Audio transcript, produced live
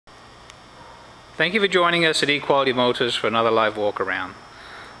Thank you for joining us at Equality Motors for another live walk around.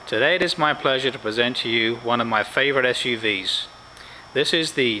 Today it is my pleasure to present to you one of my favorite SUVs. This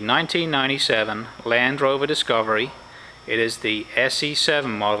is the 1997 Land Rover Discovery. It is the SE7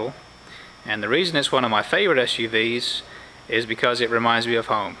 model, and the reason it's one of my favorite SUVs is because it reminds me of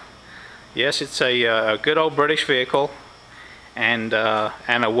home. Yes, it's a good old British vehicle and a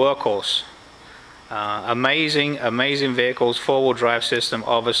workhorse. Amazing vehicles, four-wheel drive system,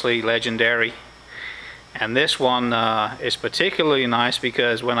 obviously legendary. And this one is particularly nice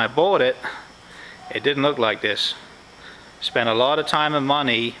because when I bought it, it didn't look like this. Spent a lot of time and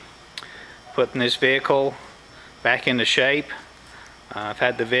money putting this vehicle back into shape. I've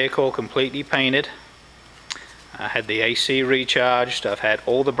had the vehicle completely painted. I had the AC recharged. I've had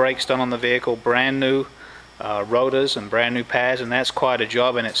all the brakes done on the vehicle, brand new rotors and brand new pads, and that's quite a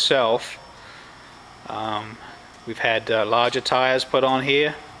job in itself. We've had larger tires put on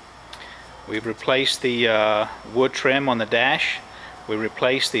here. We've replaced the wood trim on the dash. We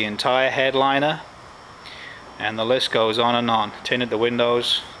replaced the entire headliner, and the list goes on and on. Tinted the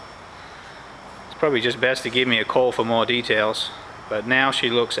windows. It's probably just best to give me a call for more details, but now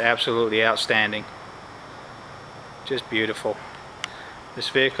she looks absolutely outstanding. Just beautiful. This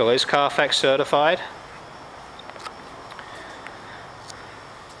vehicle is Carfax certified.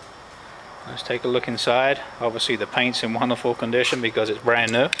 Let's take a look inside. Obviously the paint's in wonderful condition because it's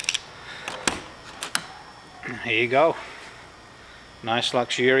brand new. Here you go. Nice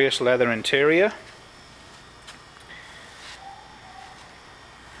luxurious leather interior.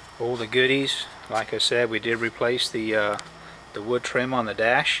 All the goodies. Like I said, we did replace the wood trim on the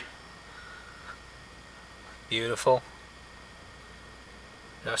dash. Beautiful.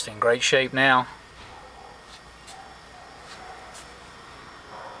 Just in great shape now.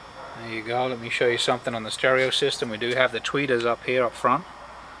 There you go. Let me show you something on the stereo system. We do have the tweeters up here up front.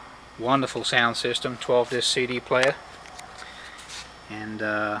 Wonderful sound system, 12-disc CD player. And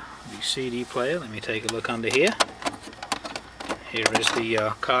the CD player, let me take a look under here. Here is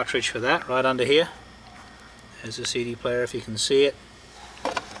the cartridge for that, right under here. There's the CD player if you can see it.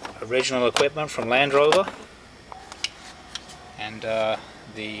 Original equipment from Land Rover. And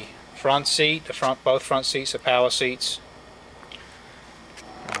the front seat, both front seats are power seats.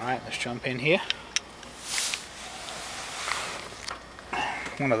 Alright, let's jump in here.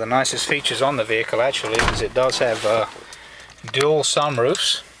 One of the nicest features on the vehicle actually is it does have dual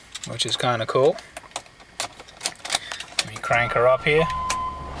sunroofs, which is kind of cool. Let me crank her up here.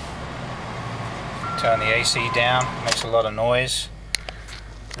 Turn the AC down, makes a lot of noise.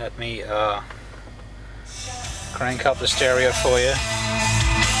 Let me crank up the stereo for you.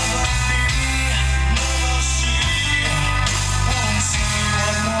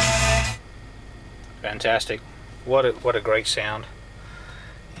 Fantastic. What a great sound.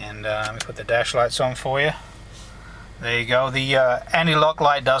 And let me put the dash lights on for you. There you go. The anti-lock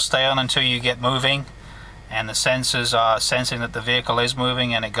light does stay on until you get moving, and the sensors are sensing that the vehicle is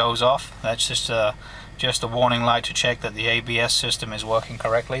moving and it goes off. That's just a warning light to check that the ABS system is working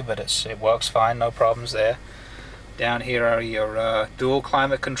correctly, but it works fine, no problems there. Down here are your dual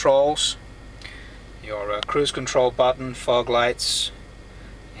climate controls, your cruise control button, fog lights,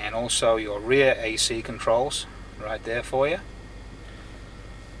 and also your rear AC controls right there for you.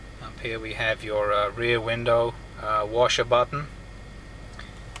 Up here we have your rear window washer button,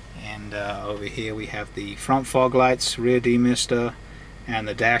 and over here we have the front fog lights, rear demister, and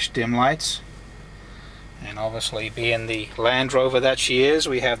the dash dim lights. And obviously, being the Land Rover that she is,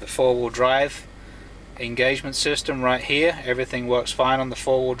 we have the four-wheel drive engagement system right here. Everything works fine on the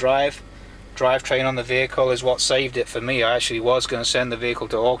four-wheel drive. Drivetrain on the vehicle is what saved it for me. I actually was going to send the vehicle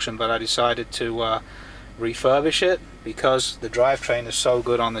to auction, but I decided to refurbish it because the drivetrain is so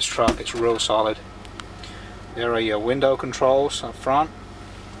good on this truck. It's real solid. There are your window controls up front.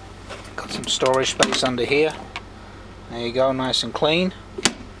 Got some storage space under here. There you go, nice and clean.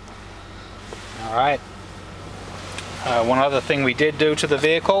 Alright. One other thing we did do to the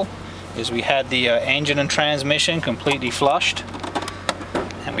vehicle is we had the engine and transmission completely flushed,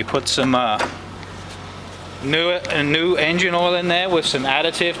 and we put some new engine oil in there with some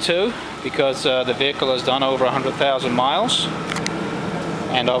additive too, because the vehicle has done over 100,000 miles,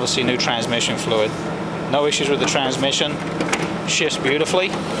 and obviously new transmission fluid. No issues with the transmission, shifts beautifully.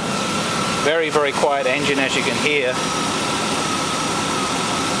 Very quiet engine, as you can hear.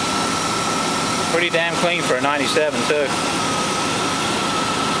 Pretty damn clean for a 97 too.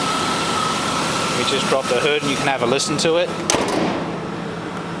 We just drop the hood and you can have a listen to it.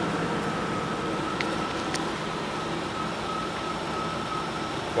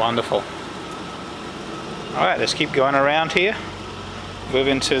 Wonderful. Alright, let's keep going around here. Move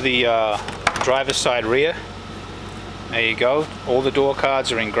into the driver's side rear. There you go. All the door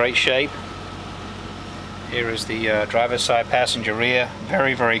cards are in great shape. Here is the driver's side passenger rear.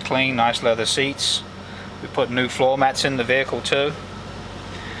 Very, very clean, nice leather seats. We put new floor mats in the vehicle too.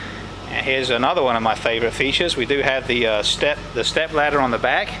 And here's another one of my favorite features. We do have the step ladder on the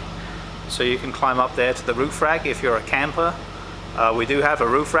back, so you can climb up there to the roof rack if you're a camper. We do have a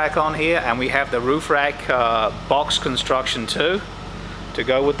roof rack on here, and we have the roof rack box construction too to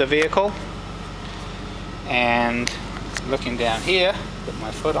go with the vehicle. And looking down here, put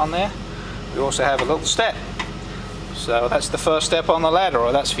my foot on there, we also have a little step. So that's the first step on the ladder,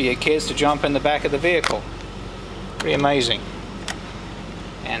 or that's for your kids to jump in the back of the vehicle. Pretty amazing.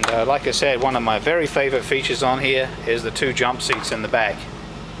 And like I said, one of my very favorite features on here is the 2 jump seats in the back.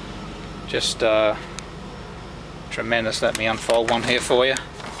 Just tremendous. Let me unfold one here for you.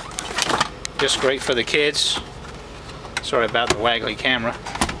 Just great for the kids. Sorry about the waggly camera.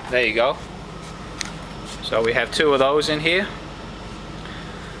 There you go. So we have 2 of those in here.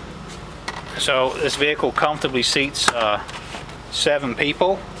 So this vehicle comfortably seats 7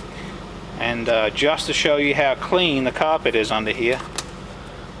 people. And just to show you how clean the carpet is under here,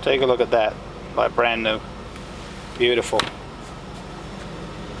 take a look at that. Like brand new. Beautiful.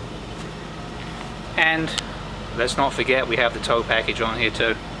 And let's not forget, we have the tow package on here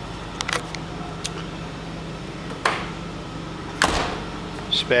too.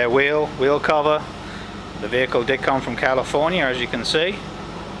 Spare wheel cover. The vehicle did come from California, as you can see.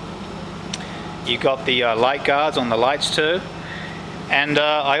 You got the light guards on the lights too. And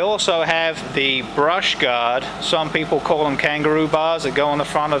I also have the brush guard. Some people call them kangaroo bars that go on the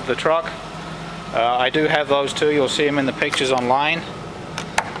front of the truck. I do have those too. You'll see them in the pictures online.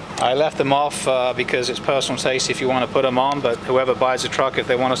 I left them off because it's personal taste if you want to put them on, but whoever buys the truck, if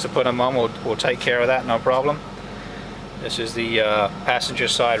they want us to put them on, we'll take care of that, no problem. This is the passenger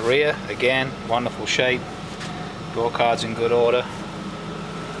side rear. Again, wonderful shape. Door cards in good order.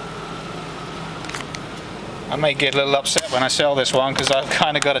 I may get a little upset when I sell this one because I've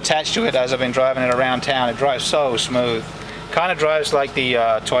kind of got attached to it as I've been driving it around town. It drives so smooth. Kind of drives like the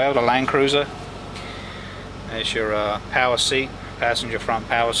Toyota Land Cruiser. There's your power seat. Passenger front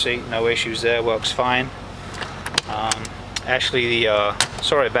power seat, no issues there, works fine. Actually,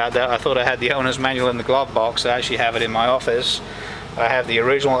 sorry about that, I thought I had the owner's manual in the glove box. I actually have it in my office. I have the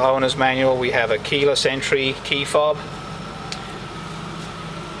original owner's manual. We have a keyless entry key fob.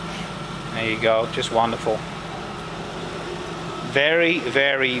 There you go, just wonderful. Very,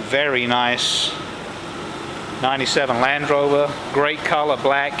 very, very nice 97 Land Rover, great color,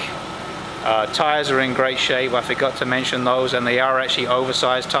 black. Tires are in great shape. I forgot to mention those, and they are actually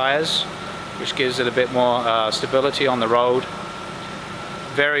oversized tires, which gives it a bit more stability on the road.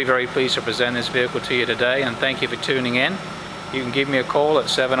 Very, very pleased to present this vehicle to you today, and thank you for tuning in. You can give me a call at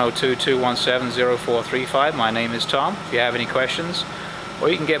 702-217-0435. My name is Tom, if you have any questions. Or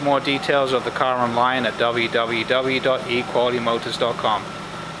you can get more details of the car online at www.equalitymotors.com.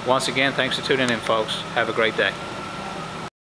 Once again, thanks for tuning in, folks. Have a great day.